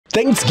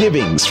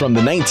Thanksgivings from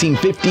the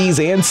 1950s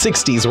and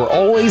 60s were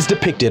always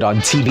depicted on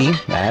TV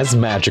as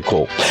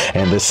magical.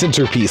 And the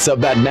centerpiece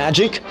of that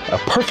magic, a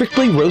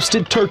perfectly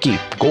roasted turkey,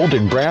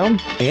 golden brown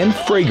and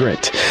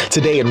fragrant.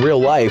 Today in real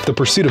life, the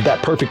pursuit of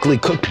that perfectly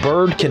cooked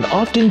bird can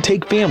often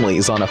take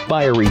families on a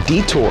fiery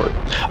detour.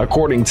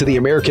 According to the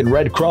American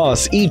Red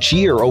Cross, each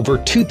year over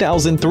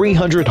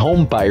 2,300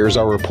 home fires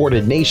are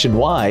reported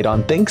nationwide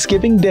on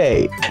Thanksgiving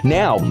Day.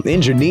 Now,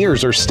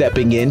 engineers are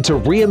stepping in to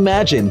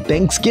reimagine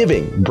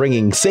Thanksgiving,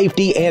 bringing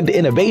safety and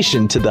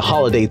innovation to the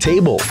holiday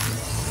table.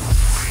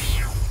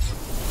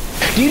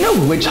 Do you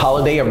know which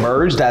holiday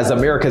emerged as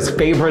America's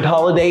favorite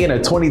holiday in a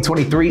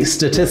 2023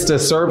 Statista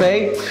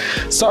survey?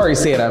 Sorry,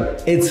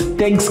 Santa, it's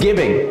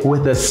Thanksgiving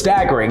with a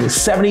staggering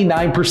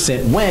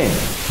 79% win.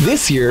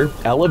 This year,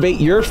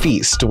 elevate your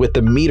feast with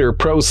the Meater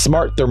Pro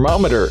Smart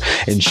Thermometer,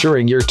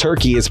 ensuring your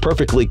turkey is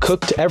perfectly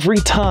cooked every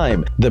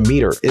time. The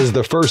Meater is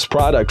the first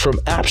product from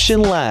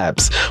Aption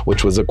Labs,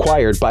 which was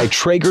acquired by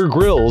Traeger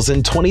Grills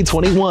in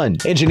 2021.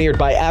 Engineered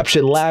by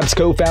Aption Labs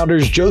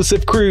co-founders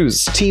Joseph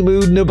Cruz,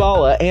 Timu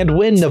Nabala, and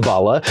Win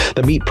Nabala,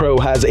 the Meater Pro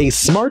has a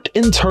smart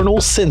internal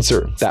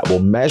sensor that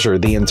will measure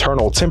the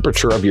internal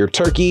temperature of your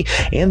turkey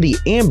and the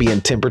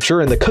ambient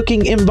temperature in the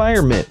cooking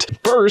environment.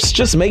 First,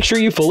 just make sure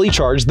you fully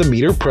charge the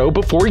Meater Pro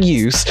before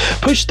use.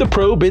 Push the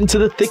probe into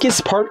the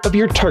thickest part of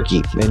your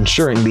turkey,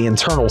 ensuring the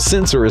internal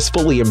sensor is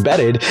fully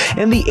embedded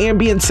and the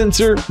ambient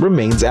sensor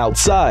remains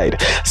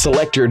outside.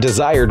 Select your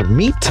desired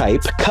meat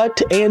type, cut,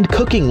 and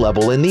cooking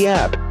level in the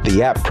app.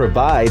 The app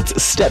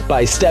provides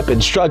step-by-step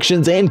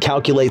instructions and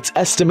calculates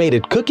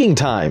estimated cooking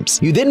times.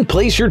 You then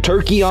place your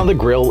turkey on the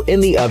grill, in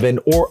the oven,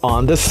 or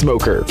on the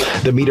smoker.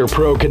 The Meater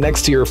Pro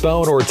connects to your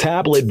phone or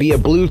tablet via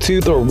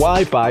Bluetooth or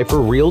Wi-Fi for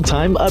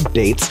real-time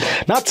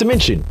updates. Not to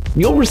mention,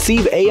 you'll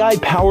receive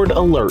AI-powered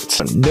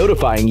alerts,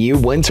 notifying you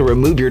when to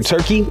remove your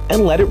turkey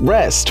and let it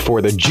rest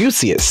for the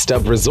juiciest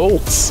of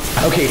results.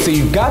 Okay, so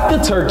you've got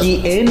the turkey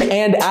in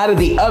and out of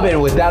the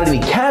oven without any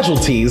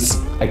casualties,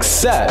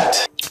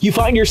 except you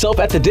find yourself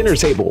at the dinner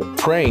table,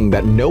 praying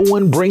that no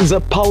one brings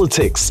up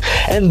politics,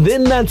 and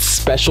then that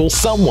special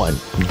someone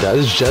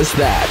does just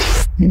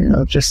that.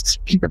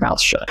 Just keep your mouth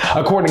shut.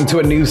 According to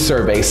a new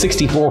survey,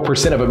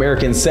 64% of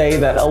Americans say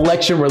that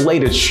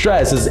election-related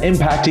stress is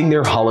impacting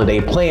their holiday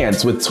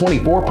plans, with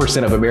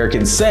 24% of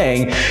Americans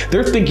saying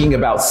they're thinking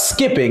about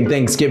skipping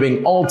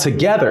Thanksgiving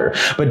altogether.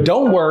 But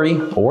don't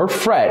worry or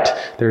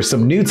fret, there's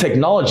some new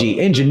technology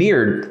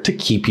engineered to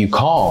keep you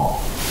calm.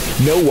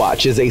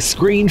 NoWatch is a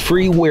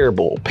screen-free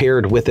wearable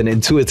paired with an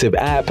intuitive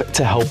app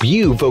to help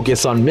you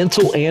focus on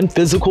mental and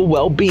physical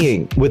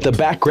well-being. With a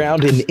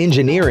background in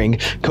engineering,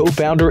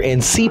 co-founder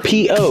and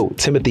CPO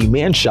Timothy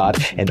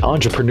Manshot and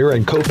entrepreneur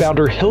and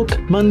co-founder Hilk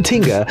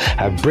Muntinga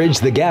have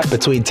bridged the gap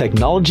between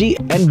technology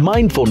and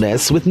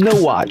mindfulness with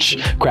NoWatch.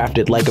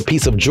 Crafted like a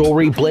piece of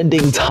jewelry,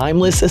 blending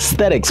timeless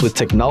aesthetics with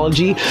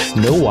technology,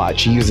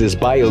 NoWatch uses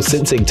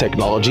biosensing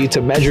technology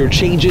to measure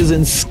changes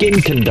in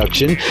skin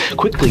conduction,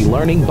 quickly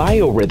learning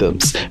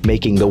biorhythms,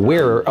 making the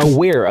wearer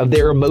aware of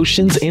their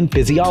emotions and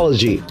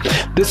physiology.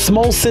 The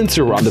small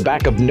sensor on the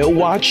back of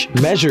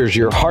NoWatch measures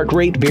your heart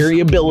rate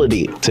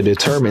variability to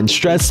determine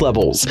stress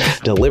levels,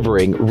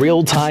 delivering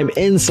real-time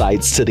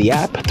insights to the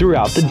app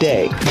throughout the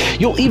day.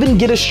 You'll even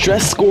get a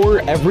stress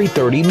score every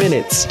 30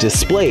 minutes,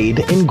 displayed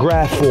in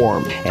graph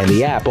form. And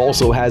the app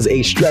also has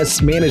a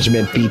stress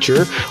management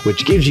feature,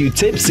 which gives you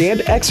tips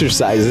and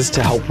exercises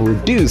to help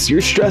reduce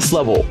your stress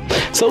level.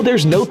 So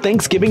there's no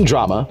Thanksgiving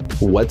drama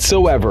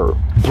whatsoever.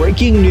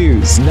 Breaking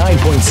news,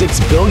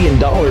 $9.6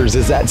 billion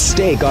is at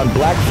stake on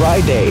Black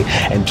Friday,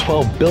 and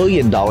 $12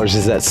 billion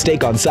is at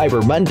stake on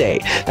Cyber Monday.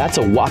 That's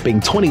a whopping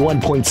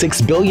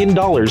 $21.6 billion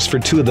for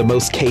two of the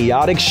most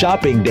chaotic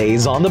shopping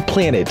days on the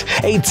planet.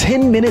 A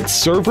 10-minute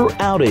server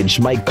outage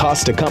might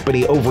cost a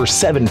company over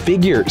 7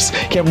 figures.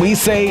 Can we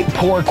say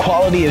poor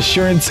quality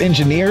assurance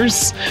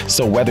engineers?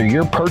 So whether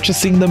you're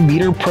purchasing the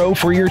Meater Pro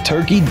for your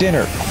turkey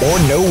dinner or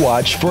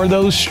NoWatch for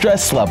those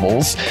stress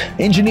levels,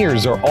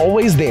 engineers are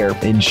always there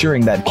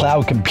ensuring that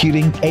cloud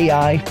computing,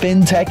 AI,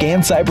 fintech,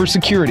 and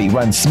cybersecurity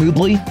run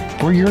smoothly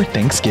for your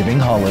Thanksgiving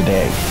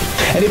holiday.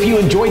 And if you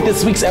enjoyed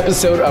this week's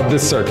episode of The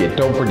Circuit,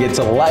 don't forget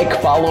to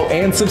like, follow,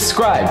 and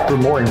subscribe for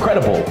more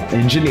incredible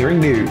engineering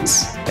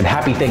news. And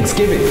happy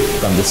Thanksgiving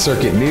from The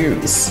Circuit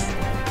News.